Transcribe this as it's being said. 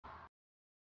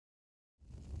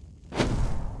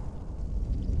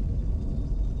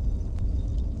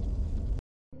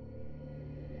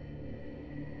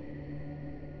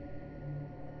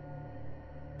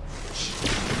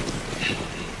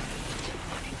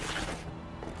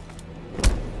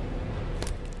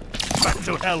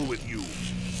To hell with you.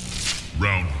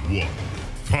 Round 1.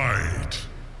 Fight!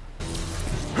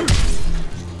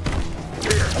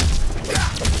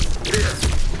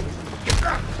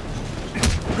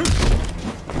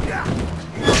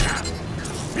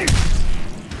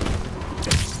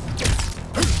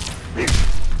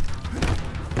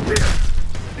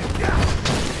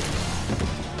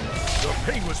 Your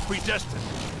pain was predestined.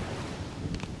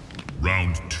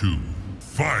 Round 2.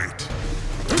 Fight!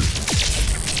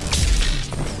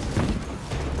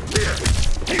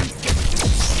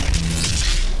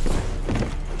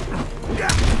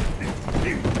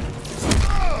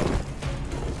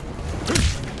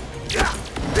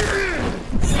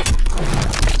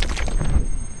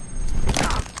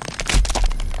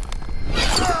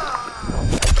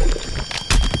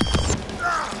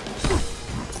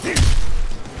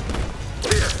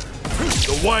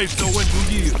 The wise know when to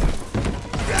yield.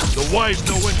 The wise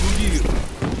know when to yield.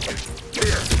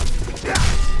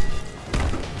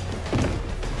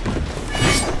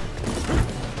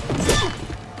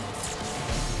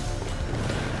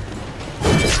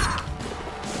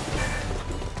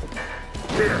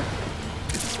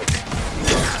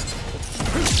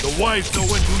 The wise know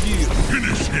when to yield.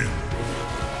 Finish him!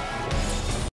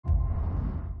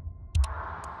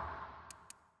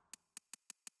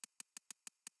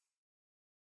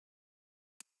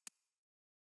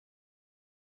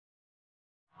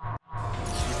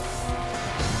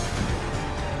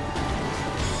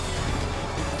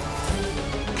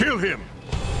 Kill him!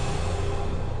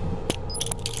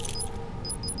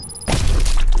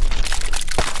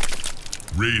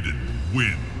 Raiden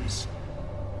wins.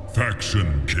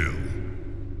 Faction kill.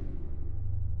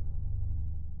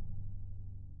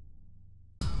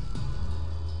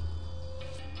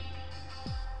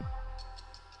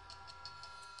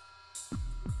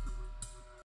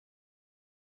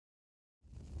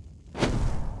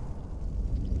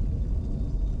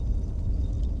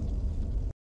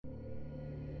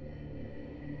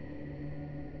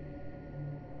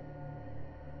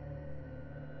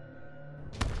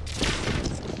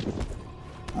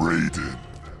 Raiden.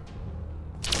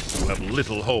 You have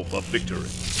little hope of victory.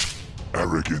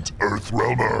 Arrogant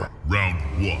Earthrealmer.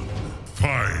 Round 1.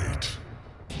 Fight!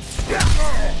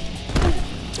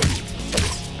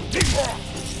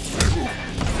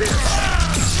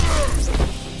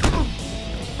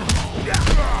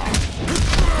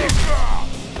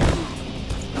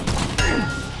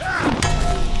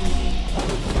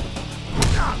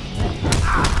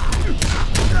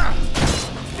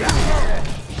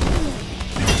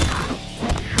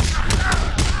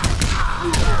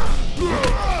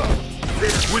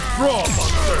 Withdraw,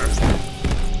 monster!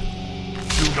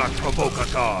 Do not provoke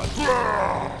a god.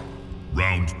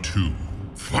 Round 2.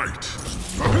 Fight!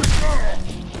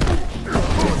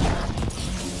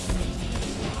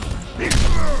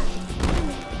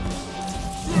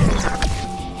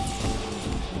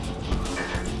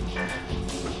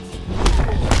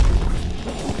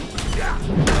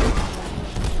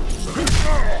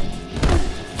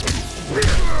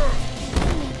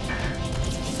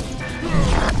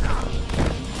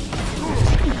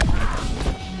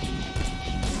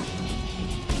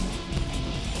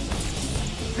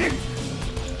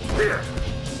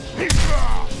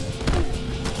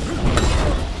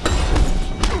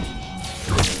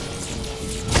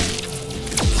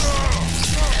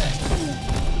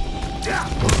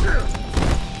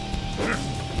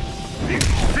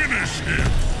 Finish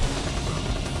him!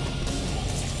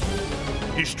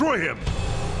 Destroy him!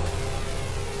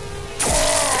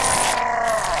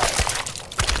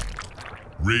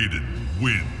 Raiden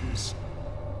wins.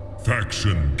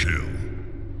 Faction kill.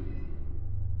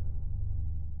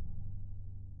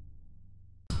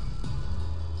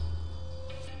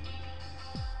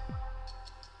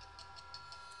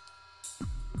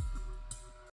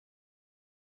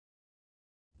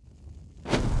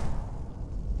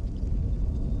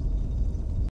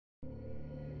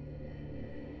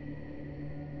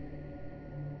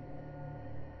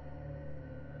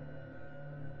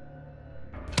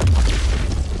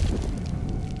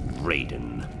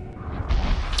 Raiden.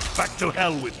 Back to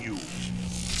hell with you.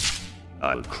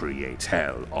 I'll create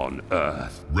hell on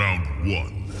Earth. Round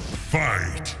 1.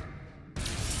 Fight!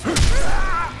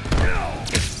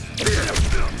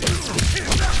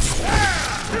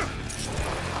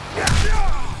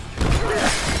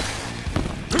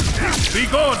 Be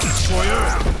gone,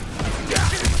 destroyer!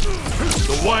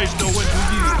 The wise know when to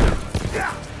yield.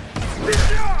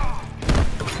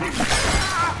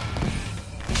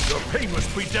 Your pain was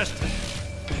predestined.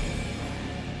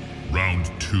 Round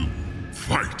 2.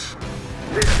 Fight!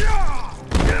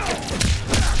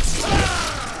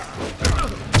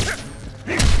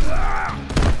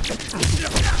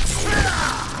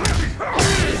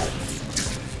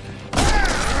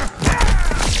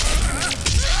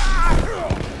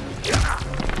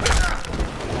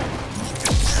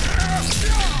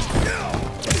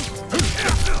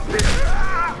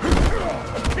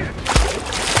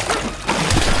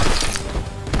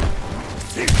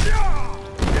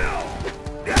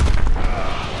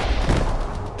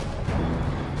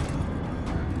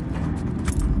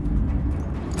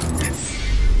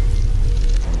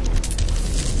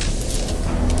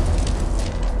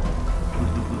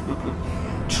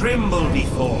 tremble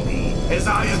before me as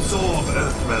I absorb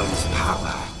Earthrealm's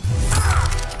power.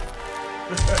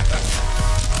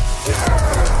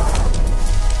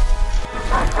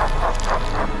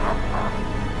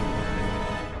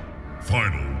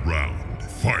 Final round,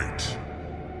 fight!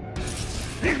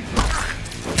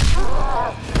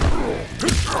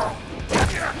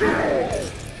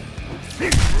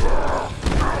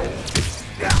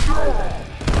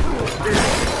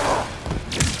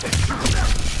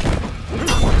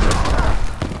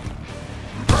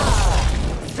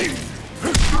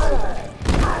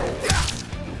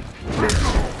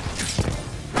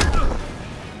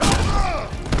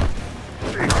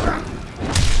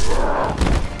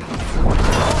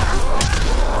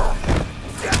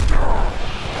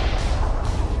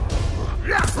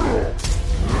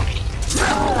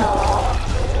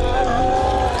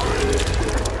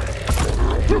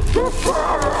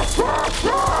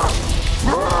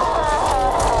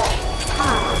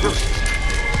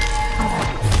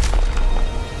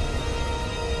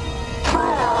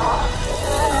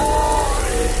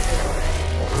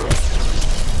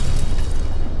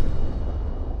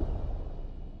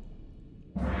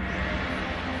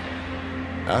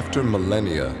 After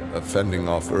millennia of fending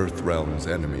off Earthrealm's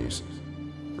enemies,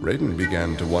 Raiden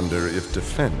began to wonder if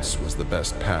defense was the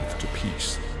best path to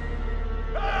peace.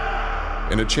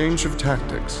 In a change of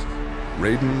tactics,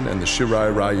 Raiden and the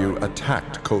Shirai Ryu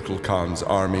attacked Kotal Khan's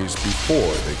armies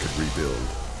before they could rebuild.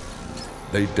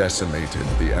 They decimated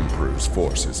the Emperor's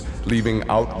forces, leaving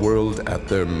Outworld at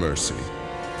their mercy.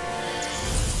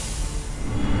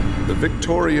 The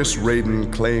victorious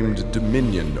Raiden claimed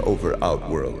dominion over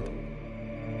Outworld.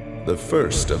 The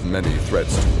first of many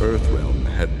threats to Earthrealm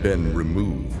had been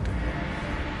removed.